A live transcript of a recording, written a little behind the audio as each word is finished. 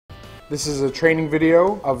This is a training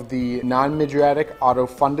video of the non-mydriatic auto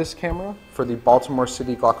fundus camera for the Baltimore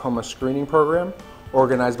City Glaucoma Screening Program,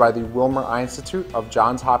 organized by the Wilmer Eye Institute of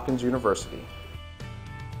Johns Hopkins University.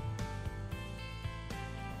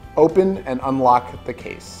 Open and unlock the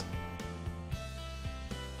case.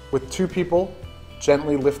 With two people,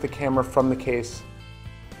 gently lift the camera from the case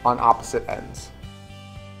on opposite ends.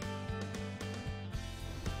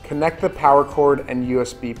 Connect the power cord and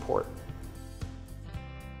USB port.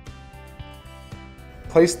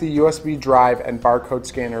 Place the USB drive and barcode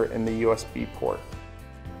scanner in the USB port.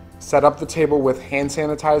 Set up the table with hand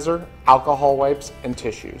sanitizer, alcohol wipes, and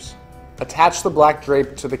tissues. Attach the black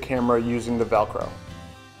drape to the camera using the Velcro.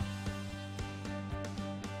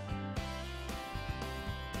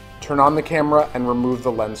 Turn on the camera and remove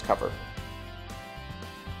the lens cover.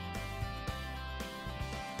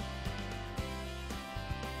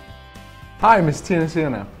 Hi, Ms. Tina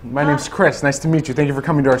Siena. My name's Chris. Nice to meet you. Thank you for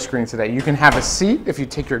coming to our screen today. You can have a seat if you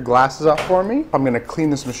take your glasses off for me. I'm going to clean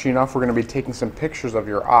this machine off. We're going to be taking some pictures of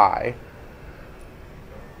your eye.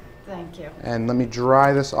 Thank you. And let me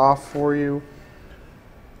dry this off for you.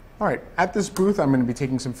 All right, at this booth, I'm going to be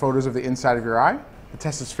taking some photos of the inside of your eye. The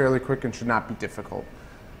test is fairly quick and should not be difficult.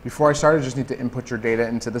 Before I start, I just need to input your data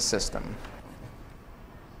into the system.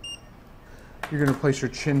 You're going to place your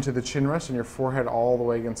chin to the chin rest and your forehead all the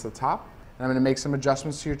way against the top. And I'm going to make some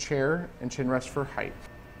adjustments to your chair and chin rest for height.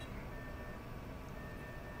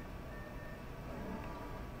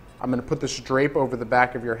 I'm going to put this drape over the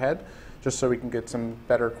back of your head just so we can get some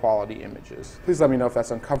better quality images. Please let me know if that's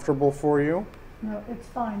uncomfortable for you. No, it's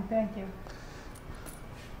fine, thank you.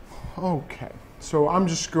 Okay, so I'm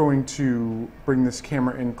just going to bring this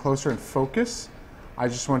camera in closer and focus. I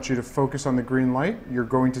just want you to focus on the green light. You're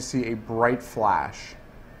going to see a bright flash.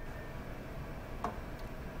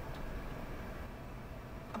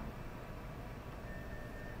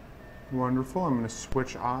 Wonderful. I'm going to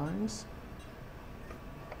switch eyes.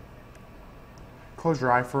 Close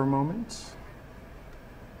your eye for a moment.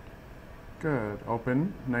 Good.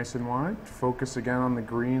 Open, nice and wide. Focus again on the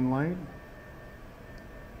green light.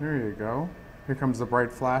 There you go. Here comes the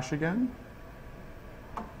bright flash again.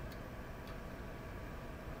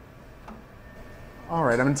 All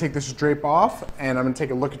right, I'm going to take this drape off and I'm going to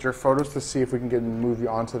take a look at your photos to see if we can move you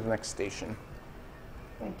on to the next station.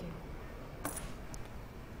 Thank you.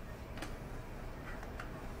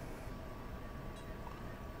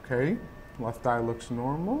 Okay, left eye looks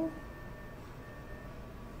normal.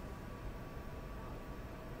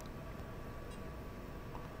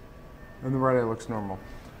 And the right eye looks normal.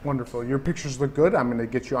 Wonderful. Your pictures look good. I'm going to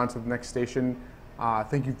get you on to the next station.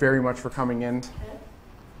 Thank you very much for coming in.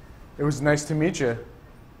 It was nice to meet you.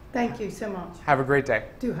 Thank you so much. Have a great day.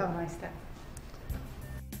 Do have a nice day.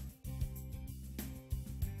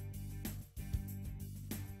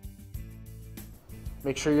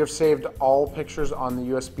 Make sure you have saved all pictures on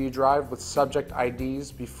the USB drive with subject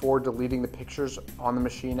IDs before deleting the pictures on the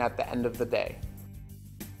machine at the end of the day.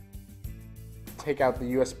 Take out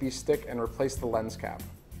the USB stick and replace the lens cap.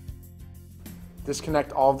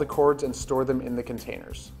 Disconnect all of the cords and store them in the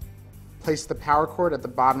containers. Place the power cord at the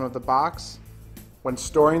bottom of the box. When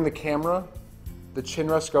storing the camera, the chin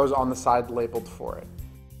rest goes on the side labeled for it.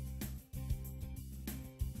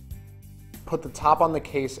 Put the top on the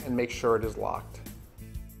case and make sure it is locked.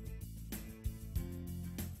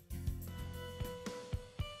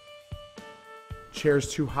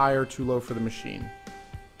 Chairs too high or too low for the machine.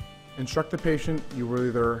 Instruct the patient you will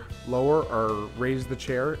either lower or raise the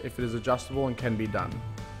chair if it is adjustable and can be done.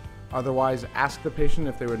 Otherwise, ask the patient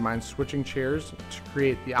if they would mind switching chairs to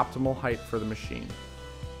create the optimal height for the machine.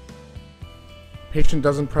 Patient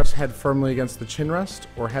doesn't press head firmly against the chin rest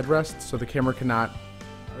or headrest, so the camera cannot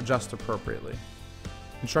adjust appropriately.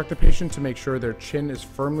 Instruct the patient to make sure their chin is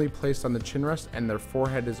firmly placed on the chin rest and their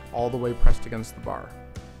forehead is all the way pressed against the bar.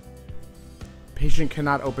 Patient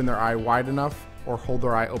cannot open their eye wide enough or hold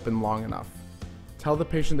their eye open long enough. Tell the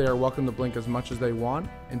patient they are welcome to blink as much as they want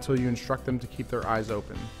until you instruct them to keep their eyes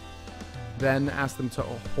open. Then ask them to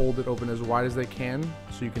hold it open as wide as they can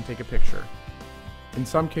so you can take a picture. In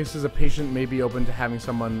some cases, a patient may be open to having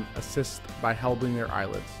someone assist by holding their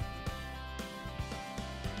eyelids.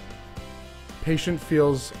 Patient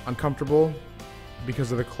feels uncomfortable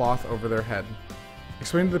because of the cloth over their head.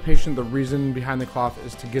 Explain to the patient the reason behind the cloth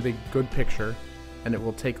is to get a good picture, and it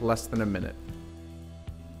will take less than a minute.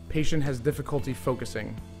 Patient has difficulty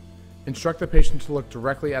focusing. Instruct the patient to look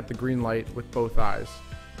directly at the green light with both eyes.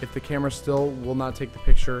 If the camera still will not take the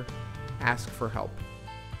picture, ask for help.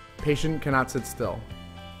 Patient cannot sit still.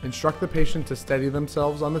 Instruct the patient to steady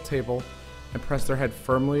themselves on the table and press their head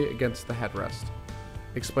firmly against the headrest.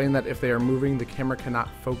 Explain that if they are moving, the camera cannot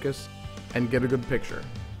focus and get a good picture.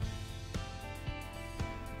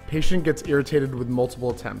 Patient gets irritated with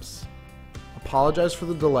multiple attempts. Apologize for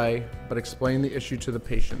the delay, but explain the issue to the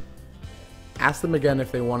patient. Ask them again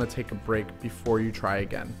if they want to take a break before you try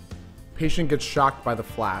again. Patient gets shocked by the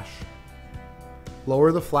flash.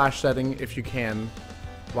 Lower the flash setting if you can,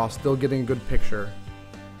 while still getting a good picture,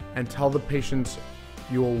 and tell the patient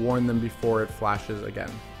you will warn them before it flashes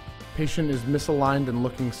again. Patient is misaligned and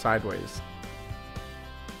looking sideways.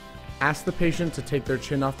 Ask the patient to take their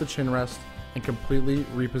chin off the chin rest and completely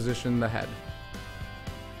reposition the head.